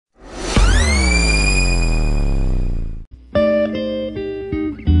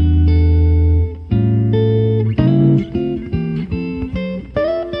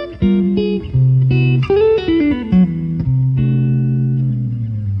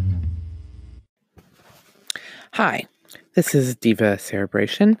Hi, this is Diva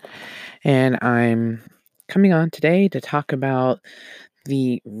Cerebration, and I'm coming on today to talk about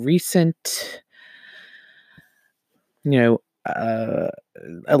the recent, you know, uh,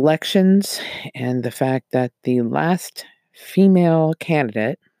 elections and the fact that the last female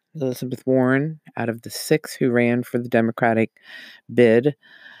candidate, Elizabeth Warren, out of the six who ran for the Democratic bid,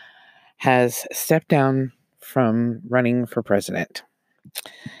 has stepped down from running for president.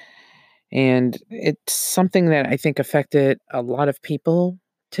 And it's something that I think affected a lot of people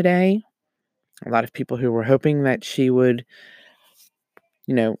today. A lot of people who were hoping that she would,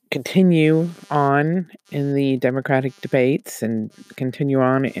 continue on in the Democratic debates and continue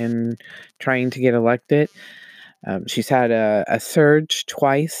on in trying to get elected. She's had a surge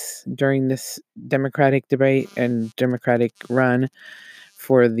twice during this Democratic debate and Democratic run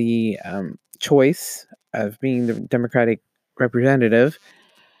for the choice of being the Democratic representative.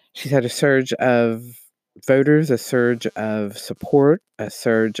 She's had a surge of voters, a surge of support, a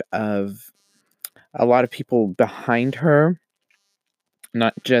surge of a lot of people behind her,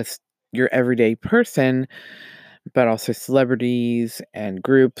 not just your everyday person, but also celebrities and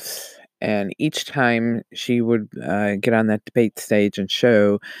groups. And each time she would get on that debate stage and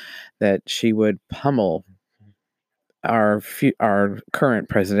show that she would pummel our current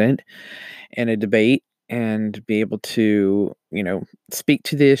president in a debate and be able to, speak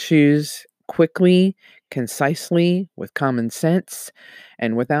to the issues quickly, concisely, with common sense,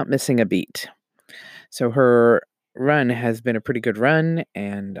 and without missing a beat. So her run has been a pretty good run,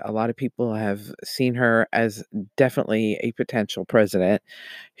 and a lot of people have seen her as definitely a potential president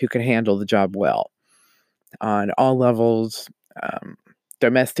who can handle the job well on all levels, um,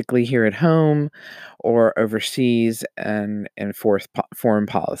 domestically here at home or overseas, and enforce foreign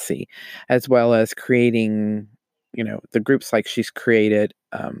policy, as well as creating, the groups like she's created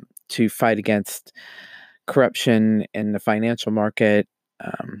to fight against corruption in the financial market,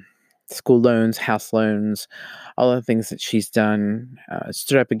 school loans, house loans, all the things that she's done,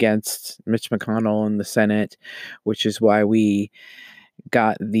 stood up against Mitch McConnell in the Senate, which is why we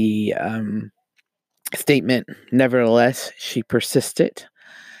got the statement. Nevertheless, she persisted.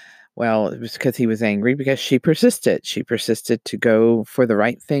 Well, it was because he was angry, because she persisted. She persisted to go for the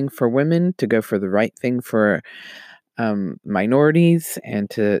right thing for women, to go for the right thing for minorities, and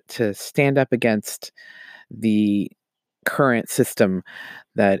to stand up against the current system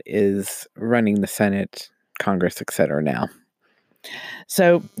that is running the Senate, Congress, etc. now.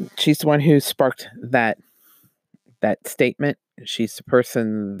 So she's the one who sparked that statement. She's the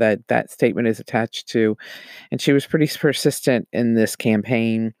person that statement is attached to, and she was pretty persistent in this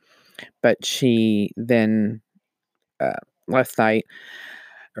campaign. But she then uh, last night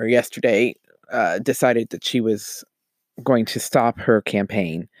or yesterday decided that she was going to stop her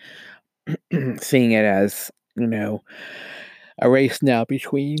campaign, seeing it as a race now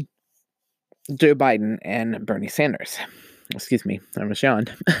between Joe Biden and Bernie Sanders. Excuse me, I was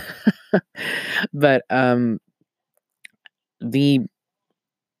yawned. But the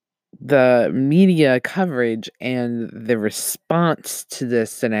the media coverage and the response to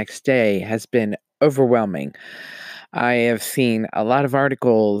this the next day has been overwhelming. I have seen a lot of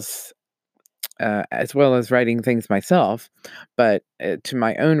articles, as well as writing things myself, but to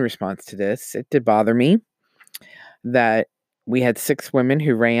my own response to this, it did bother me that we had six women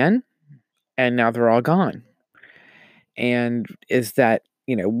who ran and now they're all gone. And is that,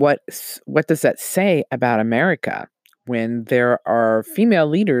 what does that say about America when there are female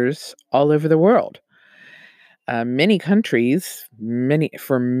leaders all over the world? Many countries, many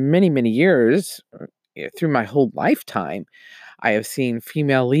years, through my whole lifetime, I have seen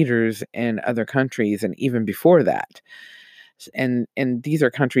female leaders in other countries, and even before that. And these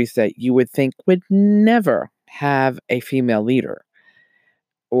are countries that you would think would never have a female leader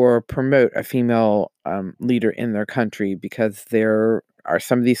or promote a female leader in their country, because there are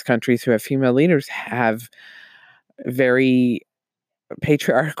some of these countries who have female leaders have very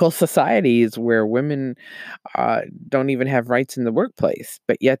patriarchal societies where women don't even have rights in the workplace,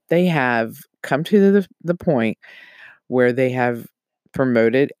 but yet they have come to the point where they have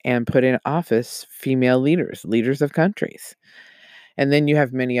promoted and put in office female leaders of countries. And then you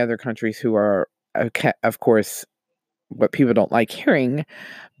have many other countries who are, okay, of course, what people don't like hearing,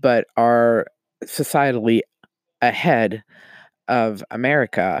 but are societally ahead of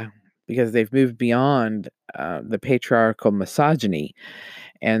America because they've moved beyond the patriarchal misogyny,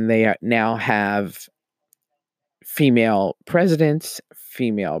 and they now have female presidents,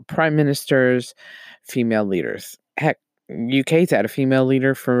 female prime ministers, female leaders. Heck, UK's had a female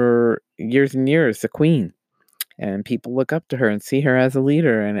leader for years and years, the Queen, and people look up to her and see her as a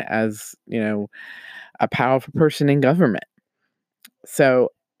leader and as a powerful person in government. So,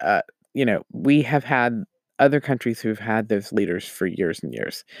 uh, we have had other countries who've had those leaders for years and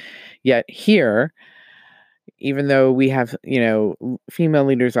years. Yet here, even though we have, female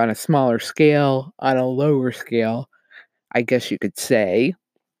leaders on a smaller scale, on a lower scale, I guess you could say,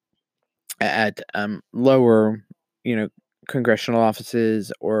 at lower, you know, congressional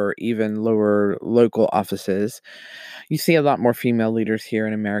offices or even lower local offices, you see a lot more female leaders here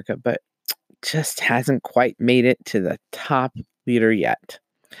in America, but just hasn't quite made it to the top leader yet.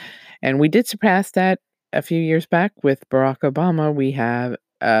 And we did surpass that a few years back with Barack Obama. We have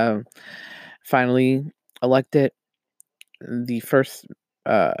finally elected the first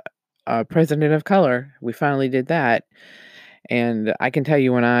uh, president of color. We finally did that. And I can tell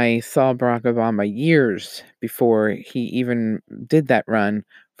you, when I saw Barack Obama years before he even did that run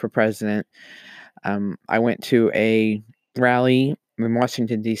for president, I went to a rally in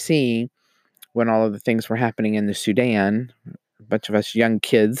Washington, D.C., when all of the things were happening in the Sudan. A bunch of us young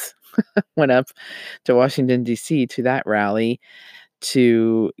kids went up to Washington, D.C. to that rally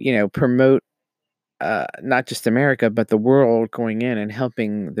to, promote not just America, but the world going in and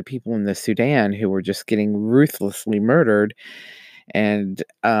helping the people in the Sudan who were just getting ruthlessly murdered. And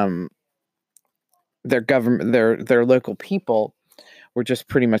their government, their local people were just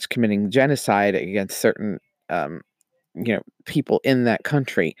pretty much committing genocide against certain, um, people in that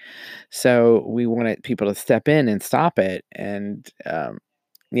country. So we wanted people to step in and stop it. And,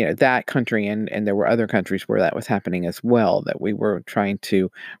 that country, and there were other countries where that was happening as well, that we were trying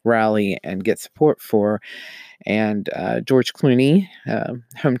to rally and get support for. And George Clooney,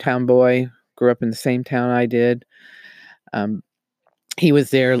 hometown boy, grew up in the same town I did. Um, he was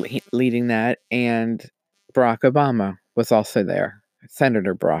there leading that, and Barack Obama was also there.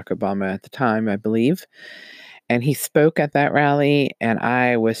 Senator Barack Obama at the time, I believe. And he spoke at that rally, and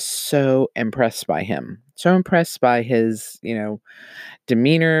I was so impressed by him. So impressed by his,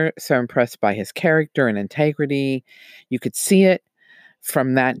 demeanor, so impressed by his character and integrity. You could see it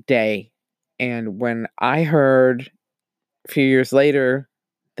from that day. And when I heard a few years later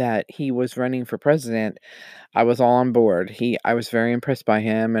that he was running for president, I was all on board. I was very impressed by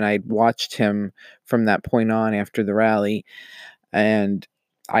him, and I watched him from that point on after the rally. And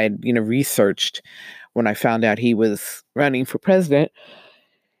I had, researched when I found out he was running for president.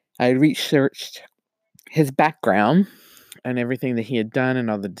 I researched his background and everything that he had done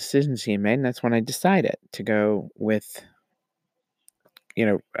and all the decisions he had made. And that's when I decided to go with,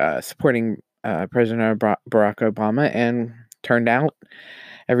 supporting President Barack Obama. And turned out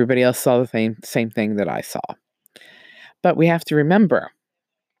everybody else saw the same thing that I saw. But we have to remember,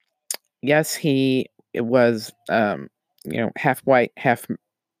 yes, he was, half white, half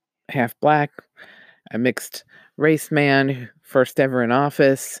black, a mixed race man, first ever in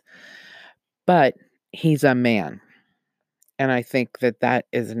office, but he's a man. And I think that that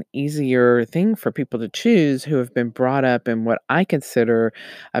is an easier thing for people to choose who have been brought up in what I consider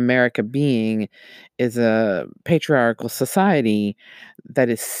America being is a patriarchal society that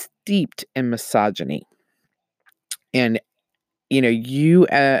is steeped in misogyny. And,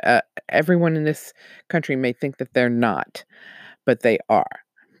 everyone in this country may think that they're not, but they are,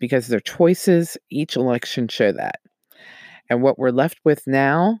 because their choices each election show that. And what we're left with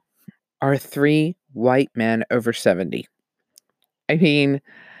now are 3 white men over 70. I mean,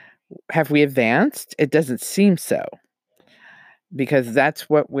 have we advanced? It doesn't seem so, because that's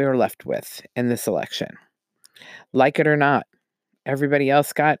what we're left with in this election. Like it or not, everybody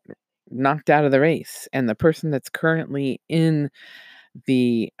else got knocked out of the race. And the person that's currently in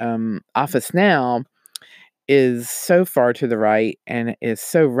the office now is so far to the right and is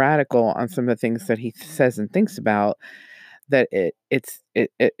so radical on some of the things that he says and thinks about, that it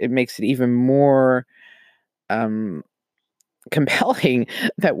makes it even more compelling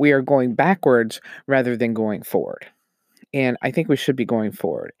that we are going backwards rather than going forward. And I think we should be going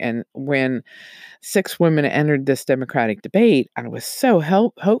forward. And when 6 women entered this Democratic debate, I was so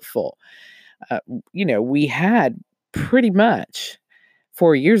hopeful. We had pretty much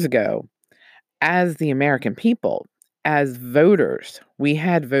 4 years ago, as the American people, as voters, we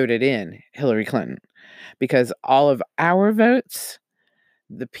had voted in Hillary Clinton, because all of our votes,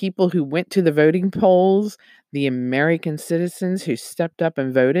 the people who went to the voting polls, the American citizens who stepped up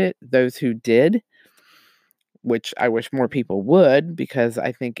and voted, those who did, which I wish more people would, because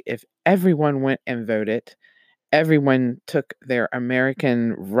I think if everyone went and voted, everyone took their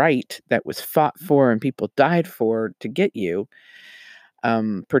American right that was fought for and people died for to get you,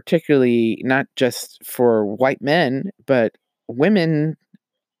 particularly not just for white men, but women,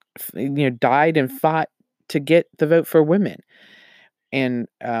 died and fought to get the vote for women, and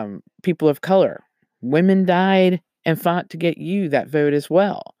people of color. Women died and fought to get you that vote as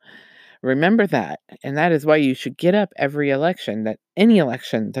well. Remember that. And that is why you should get up every election, that any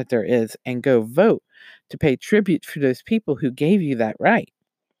election that there is, and go vote to pay tribute to those people who gave you that right.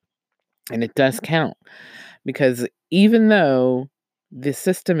 And it does count, because even though the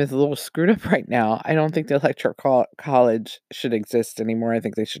system is a little screwed up right now, I don't think the electoral college should exist anymore. I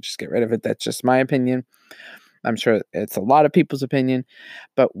think they should just get rid of it. That's just my opinion. I'm sure it's a lot of people's opinion.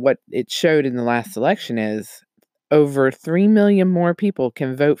 But what it showed in the last election is over 3 million more people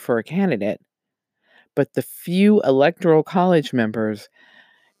can vote for a candidate. But the few electoral college members,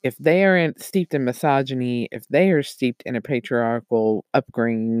 if they are steeped in misogyny, if they are steeped in a patriarchal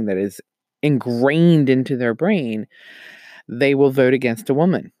upbringing that is ingrained into their brain, they will vote against a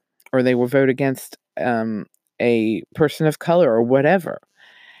woman, or they will vote against a person of color or whatever.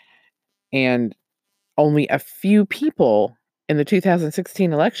 And only a few people in the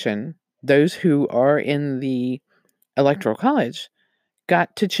 2016 election, those who are in the electoral college,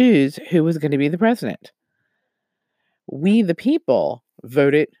 got to choose who was going to be the president. We, the people,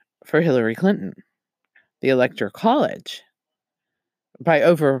 voted for Hillary Clinton. The electoral college, by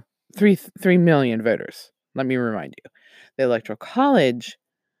over 3 million voters. Let me remind you, the electoral college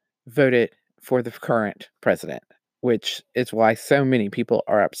voted for the current president, which is why so many people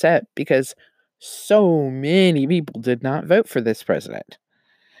are upset, because so many people did not vote for this president.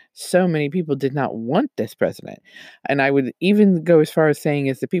 So many people did not want this president. And I would even go as far as saying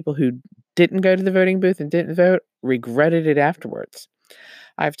is the people who didn't go to the voting booth and didn't vote regretted it afterwards.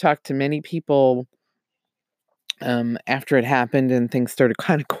 I've talked to many people after it happened and things started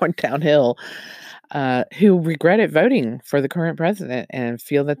kind of going downhill, who regretted voting for the current president and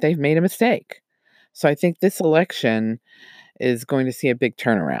feel that they've made a mistake. So I think this election is going to see a big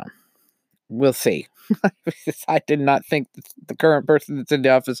turnaround. We'll see. I did not think the current person that's in the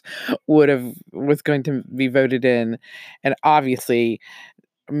office was going to be voted in, and obviously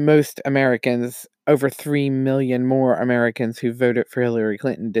most Americans, over 3 million more Americans who voted for Hillary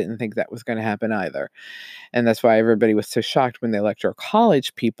Clinton, didn't think that was going to happen either. And that's why everybody was so shocked when the electoral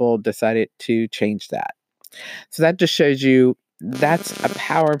college people decided to change that. So that just shows you that's a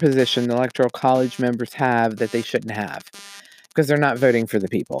power position the electoral college members have that they shouldn't have, because they're not voting for the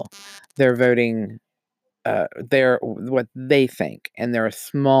people. They're voting they're what they think, and they're a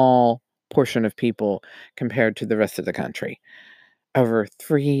small portion of people compared to the rest of the country. Over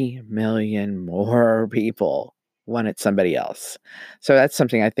 3 million more people wanted somebody else. So that's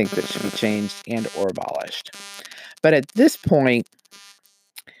something I think that should be changed and or abolished. But at this point,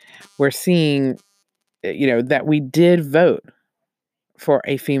 we're seeing, that we did vote for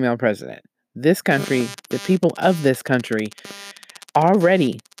a female president. This country, the people of this country,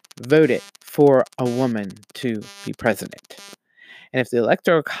 already voted for a woman to be president. And if the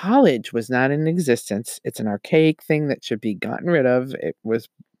Electoral College was not in existence, it's an archaic thing that should be gotten rid of. It was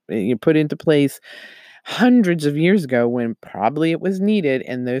put into place hundreds of years ago when probably it was needed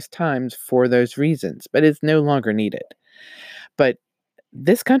in those times for those reasons, but it's no longer needed. But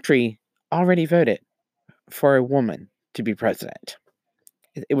this country already voted for a woman to be president.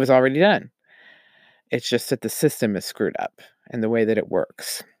 It was already done. It's just that the system is screwed up and the way that it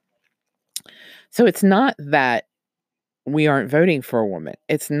works. So it's not that we aren't voting for a woman.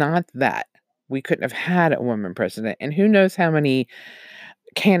 It's not that we couldn't have had a woman president. And who knows how many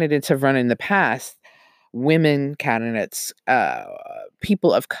candidates have run in the past, women candidates,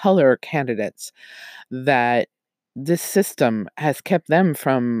 people of color candidates, that this system has kept them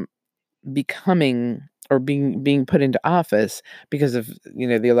from becoming or being put into office because of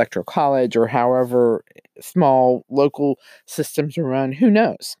the electoral college, or however small local systems are run. Who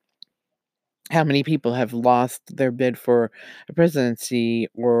knows how many people have lost their bid for a presidency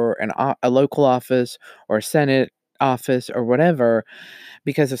or a local office or a Senate office or whatever,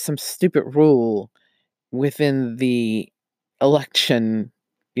 because of some stupid rule within the election,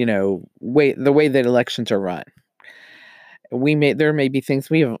 the way that elections are run. There may be things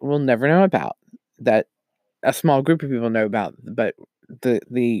we'll never know about, that a small group of people know about, but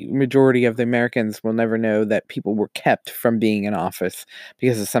the majority of the Americans will never know that people were kept from being in office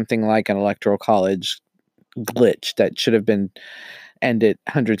because of something like an electoral college glitch that should have been ended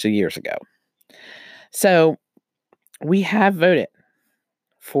hundreds of years ago. So we have voted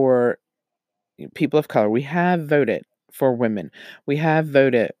for people of color. We have voted for women. We have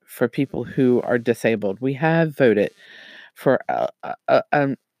voted for people who are disabled. We have voted for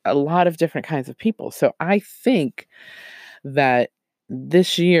a lot of different kinds of people. So I think that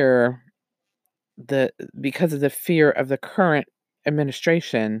this year, because of the fear of the current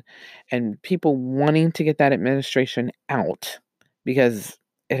administration and people wanting to get that administration out, because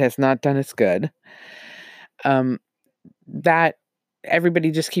It has not done us good. Um, that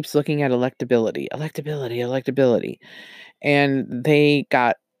everybody just keeps looking at electability, electability, electability. And they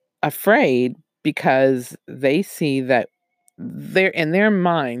got afraid because they see that they're in their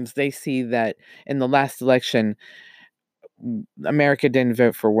minds, they see that in the last election, America didn't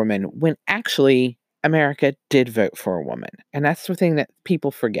vote for women when actually America did vote for a woman. And that's the thing that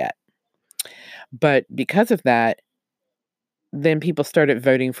people forget. But because of that, then people started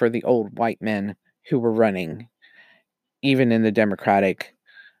voting for the old white men who were running, even in the Democratic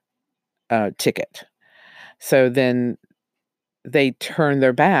ticket. So then they turned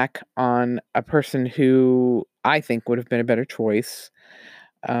their back on a person who I think would have been a better choice,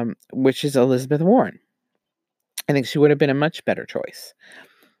 which is Elizabeth Warren. I think she would have been a much better choice.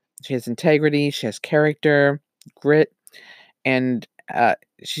 She has integrity, she has character, grit, and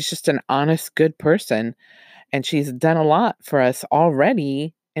she's just an honest, good person. And she's done a lot for us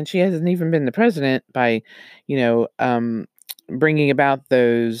already. And she hasn't even been the president by, you know, bringing about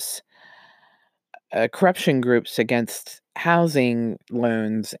those corruption groups against housing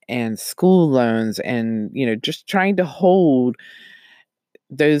loans and school loans, and just trying to hold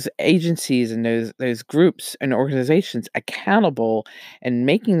those agencies and those groups and organizations accountable, and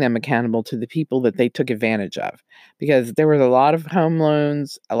making them accountable to the people that they took advantage of, because there was a lot of home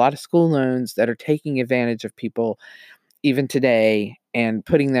loans, a lot of school loans that are taking advantage of people even today, and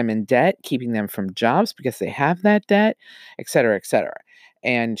putting them in debt, keeping them from jobs because they have that debt, et cetera, et cetera.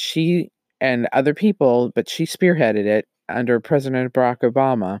 And she and other people, but she spearheaded it under President Barack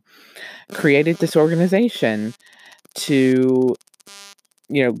Obama, created this organization to,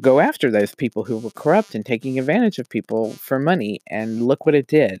 go after those people who were corrupt and taking advantage of people for money. And look what it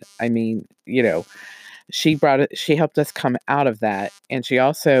did. I mean, she helped us come out of that. And she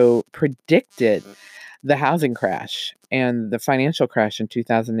also predicted the housing crash and the financial crash in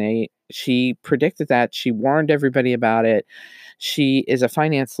 2008. She predicted that. She warned everybody about it. She is a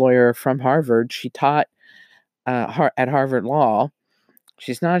finance lawyer from Harvard. She taught at Harvard Law.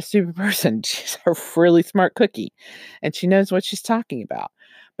 She's not a stupid person. She's a really smart cookie, and she knows what she's talking about.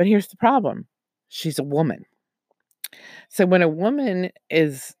 But here's the problem. She's a woman. So when a woman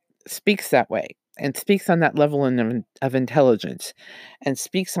speaks that way, and speaks on that level of intelligence, and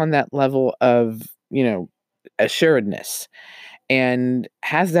speaks on that level of, assuredness, and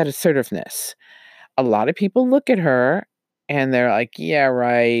has that assertiveness, a lot of people look at her and they're like, yeah,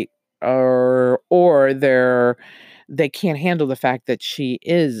 right. Or they can't handle the fact that she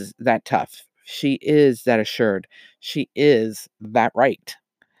is that tough. She is that assured. She is that right.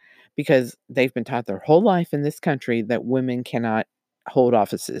 Because they've been taught their whole life in this country that women cannot hold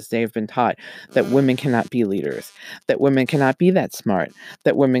offices. They've been taught that women cannot be leaders, that women cannot be that smart,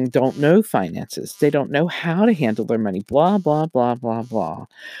 that women don't know finances. They don't know how to handle their money, blah, blah, blah, blah, blah.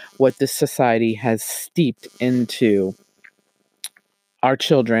 What this society has steeped into our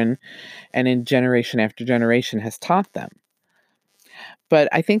children, and in generation after generation has taught them. But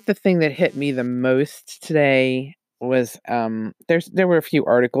I think the thing that hit me the most today was, there were a few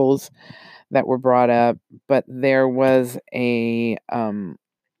articles that were brought up, but there was a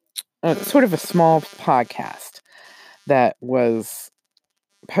sort of a small podcast that was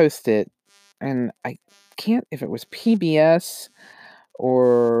posted, and I can't if it was PBS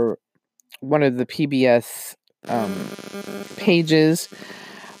or one of the PBS pages,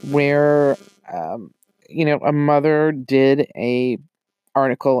 where a mother did a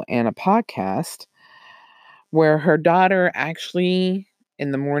article and a podcast where her daughter actually,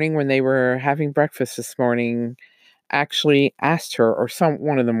 in the morning when they were having breakfast this morning, actually asked her, or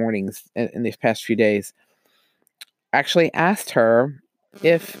one of the mornings in these past few days, actually asked her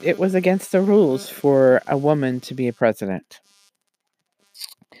if it was against the rules for a woman to be a president.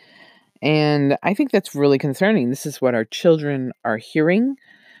 And I think that's really concerning. This is what our children are hearing.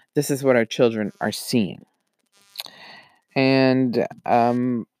 This is what our children are seeing. And,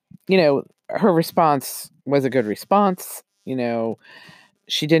 her response was a good response.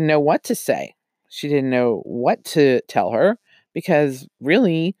 She didn't know what to say. She didn't know what to tell her, because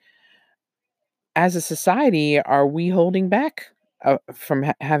really, as a society, are we holding back from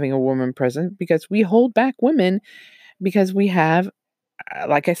having a woman president? Because we hold back women because we have,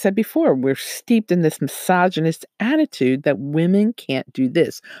 like I said before, we're steeped in this misogynist attitude that women can't do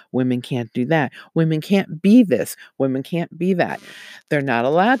this, women can't do that, women can't be this, women can't be that. They're not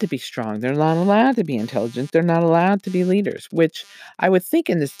allowed to be strong. They're not allowed to be intelligent. They're not allowed to be leaders, which I would think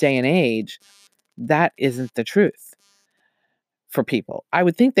in this day and age, that isn't the truth for people. I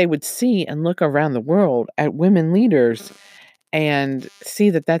would think they would see and look around the world at women leaders and see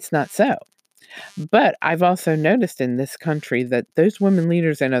that that's not so. But I've also noticed in this country that those women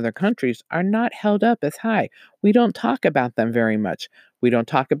leaders in other countries are not held up as high. We don't talk about them very much. We don't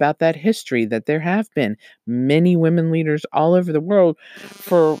talk about that history that there have been many women leaders all over the world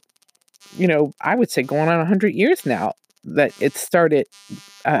for, I would say going on 100 years now, that it started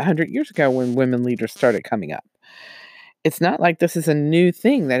 100 years ago when women leaders started coming up. It's not like this is a new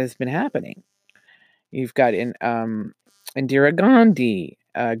thing that has been happening. You've got Indira Gandhi,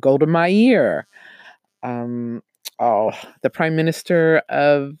 Golda Meir, um, oh, the Prime Minister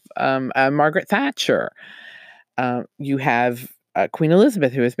of Margaret Thatcher. You have Queen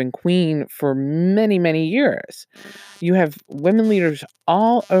Elizabeth, who has been queen for many, many years. You have women leaders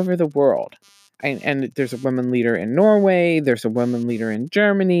all over the world. And there's a woman leader in Norway. There's a woman leader in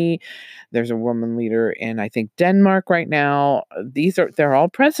Germany. There's a woman leader in, I think, Denmark right now. They're all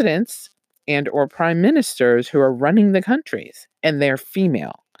presidents and or prime ministers who are running the countries, and they're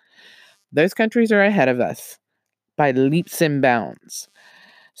female. Those countries are ahead of us by leaps and bounds.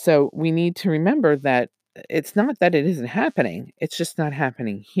 So we need to remember that it's not that it isn't happening. It's just not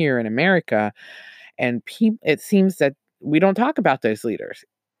happening here in America. And it seems that we don't talk about those leaders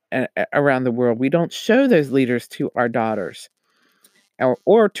around the world. We don't show those leaders to our daughters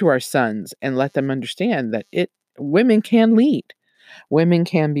or to our sons and let them understand that women can lead. Women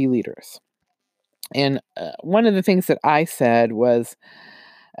can be leaders. And one of the things that I said was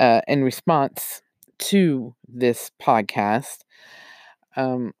in response to this podcast,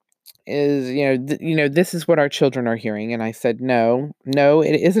 um, is this is what our children are hearing, and I said no,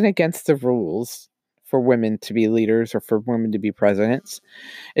 it isn't against the rules for women to be leaders or for women to be presidents.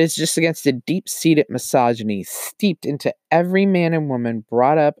 It's just against a deep-seated misogyny steeped into every man and woman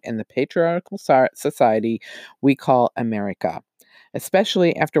brought up in the patriarchal society we call America,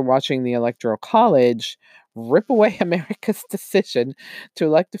 especially after watching the Electoral College rip away America's decision to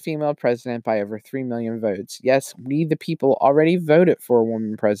elect a female president by over 3 million votes. Yes, we, the people, already voted for a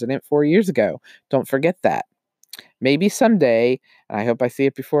woman president 4 years ago. Don't forget that. Maybe someday, and I hope I see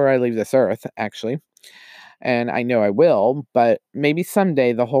it before I leave this earth, actually, and I know I will, but maybe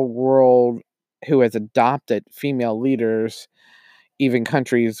someday the whole world who has adopted female leaders, even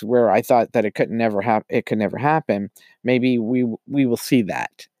countries where I thought that it could never happen, maybe we will see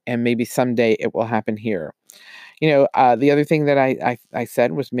that, and maybe someday it will happen here. The other thing that I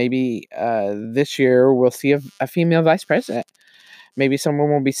said was maybe this year we'll see a female vice president. Maybe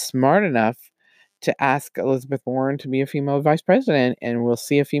someone will be smart enough to ask Elizabeth Warren to be a female vice president, and we'll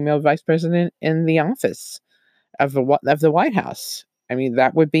see a female vice president in the office of the White House. I mean,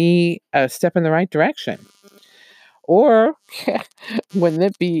 that would be a step in the right direction. Or wouldn't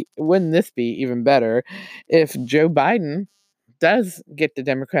this be even better if Joe Biden does get the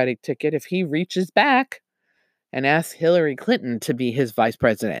Democratic ticket, if he reaches back and asks Hillary Clinton to be his vice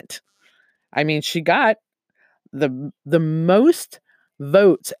president? I mean, she got the most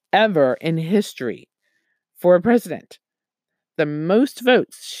votes ever in history for a president. The most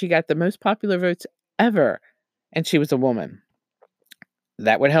votes. She got the most popular votes ever, and she was a woman.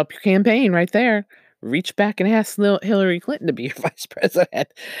 That would help your campaign right there. Reach back and ask Hillary Clinton to be your vice president.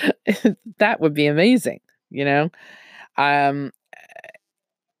 That would be amazing, you know? Um,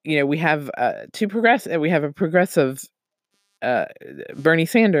 we have we have a progressive Bernie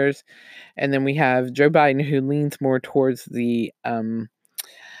Sanders, and then we have Joe Biden, who leans a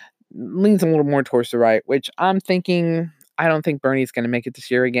little more towards the right, which I'm thinking, I don't think Bernie's going to make it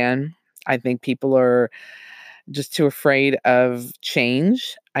this year again. I think people are just too afraid of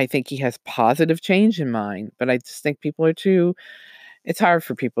change. I think he has positive change in mind, but I just think it's hard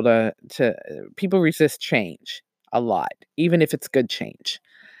for people people resist change a lot, even if it's good change,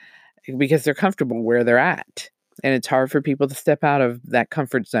 because they're comfortable where they're at. And it's hard for people to step out of that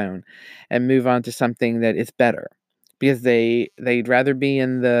comfort zone and move on to something that is better, because they'd rather be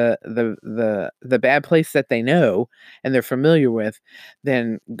in the bad place that they know and they're familiar with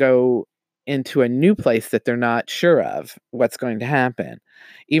than go into a new place that they're not sure of what's going to happen,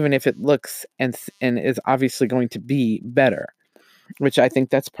 even if it looks and is obviously going to be better. Which I think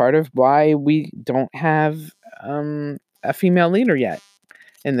that's part of why we don't have a female leader yet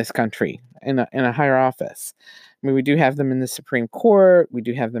in this country in a higher office. I mean, we do have them in the Supreme Court. We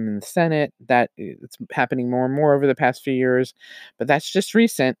do have them in the Senate. That it's happening more and more over the past few years, but that's just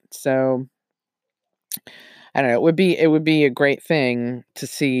recent. So I don't know. It would be a great thing to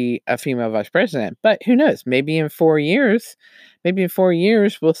see a female vice president. But who knows? Maybe in 4 years,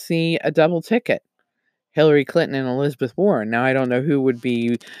 we'll see a double ticket. Hillary Clinton and Elizabeth Warren. Now, I don't know who would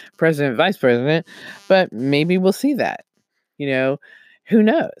be president, vice president, but maybe we'll see that. You know, who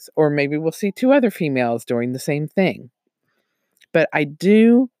knows? Or maybe we'll see two other females doing the same thing. But I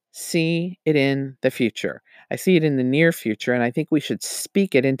do see it in the future. I see it in the near future, and I think we should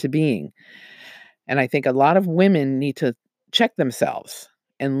speak it into being. And I think a lot of women need to check themselves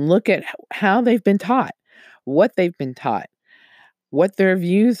and look at how they've been taught, what they've been taught, what their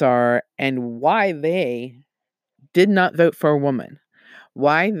views are, and why they did not vote for a woman,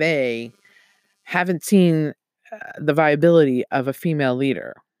 why they haven't seen the viability of a female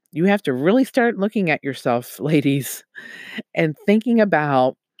leader. You have to really start looking at yourself, ladies, and thinking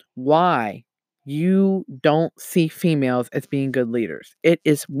about why you don't see females as being good leaders. It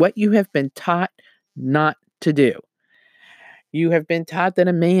is what you have been taught not to do. You have been taught that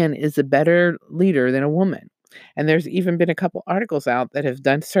a man is a better leader than a woman. And there's even been a couple articles out that have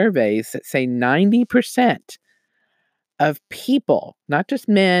done surveys that say 90% of people, not just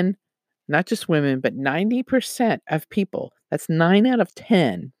men, not just women, but 90% of people, that's 9 out of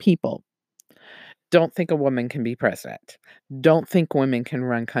 10 people, don't think a woman can be president, don't think women can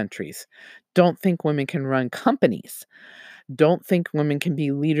run countries, don't think women can run companies, don't think women can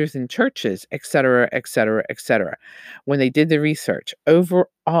be leaders in churches, et cetera, et cetera, et cetera. When they did the research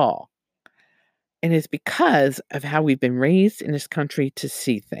overall, and it's because of how we've been raised in this country to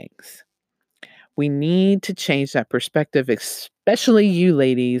see things. We need to change that perspective, especially you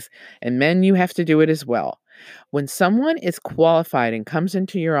ladies, and men, you have to do it as well. When someone is qualified and comes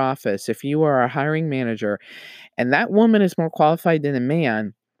into your office, if you are a hiring manager, and that woman is more qualified than a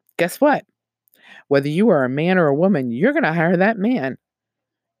man, guess what? Whether you are a man or a woman, you're going to hire that man,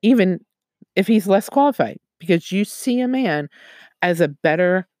 even if he's less qualified, because you see a man as a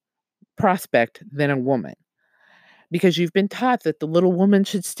better prospect than a woman. Because you've been taught that the little woman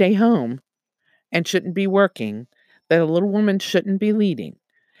should stay home and shouldn't be working, that a little woman shouldn't be leading.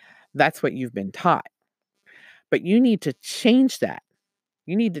 That's what you've been taught. But you need to change that.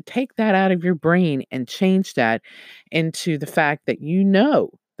 You need to take that out of your brain and change that into the fact that you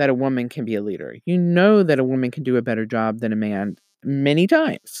know that a woman can be a leader. You know that a woman can do a better job than a man many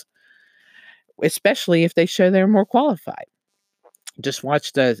times, especially if they show they're more qualified. Just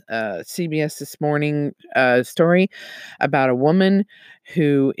watched a CBS this morning story about a woman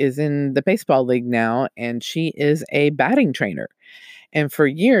who is in the baseball league now, and she is a batting trainer. And for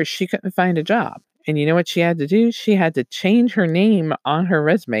years, she couldn't find a job. And you know what she had to do? She had to change her name on her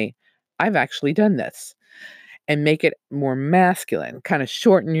resume. I've actually done this, and make it more masculine, kind of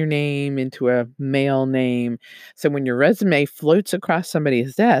shorten your name into a male name. So when your resume floats across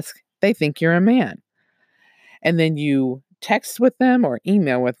somebody's desk, they think you're a man. And then you text with them or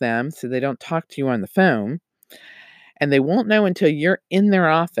email with them so they don't talk to you on the phone. And they won't know until you're in their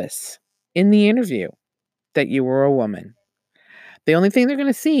office in the interview that you were a woman. The only thing they're going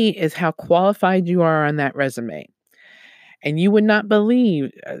to see is how qualified you are on that resume. And you would not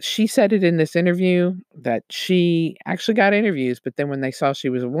believe, she said it in this interview that she actually got interviews, but then when they saw she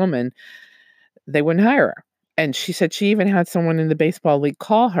was a woman, they wouldn't hire her. And she said she even had someone in the baseball league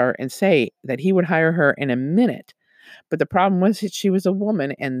call her and say that he would hire her in a minute. But the problem was that she was a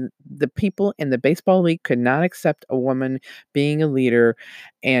woman, and the people in the baseball league could not accept a woman being a leader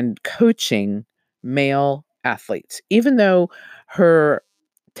and coaching male athletes. Even though her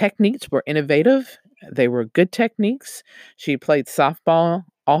techniques were innovative, they were good techniques. She played softball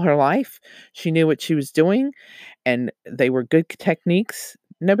all her life. She knew what she was doing, and they were good techniques.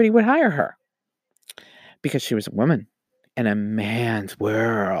 Nobody would hire her because she was a woman in a man's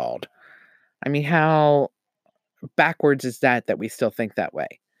world. I mean, how backwards is that we still think that way?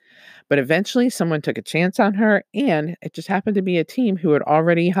 But eventually someone took a chance on her, and it just happened to be a team who had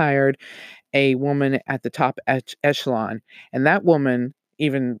already hired a woman at the top echelon. And that woman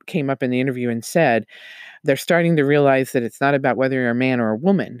even came up in the interview and said, they're starting to realize that it's not about whether you're a man or a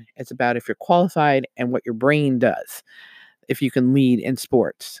woman. It's about if you're qualified and what your brain does, if you can lead in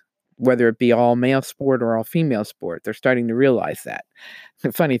sports, whether it be all male sport or all female sport. They're starting to realize that.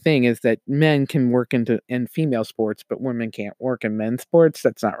 The funny thing is that men can work in female sports, but women can't work in men's sports.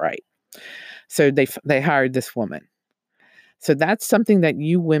 That's not right. So they hired this woman. So that's something that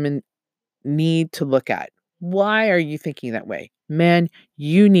you women need to look at. Why are you thinking that way? Men,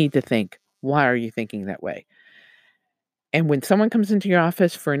 you need to think, why are you thinking that way? And when someone comes into your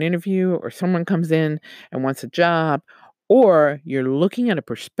office for an interview, or someone comes in and wants a job, or you're looking at a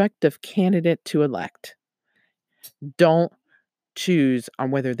prospective candidate to elect, don't choose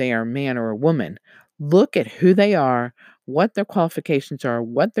on whether they are a man or a woman. Look at who they are, what their qualifications are,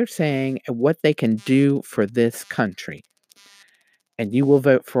 what they're saying, and what they can do for this country. And you will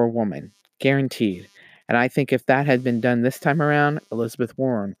vote for a woman, guaranteed. And I think if that had been done this time around, Elizabeth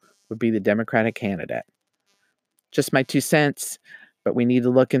Warren would be the Democratic candidate. Just my 2 cents, but we need to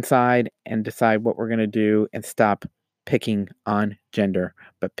look inside and decide what we're going to do and stop picking on gender,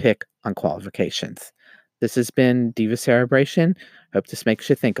 but pick on qualifications. This has been Diva Cerebration. Hope this makes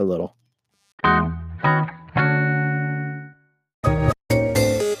you think a little.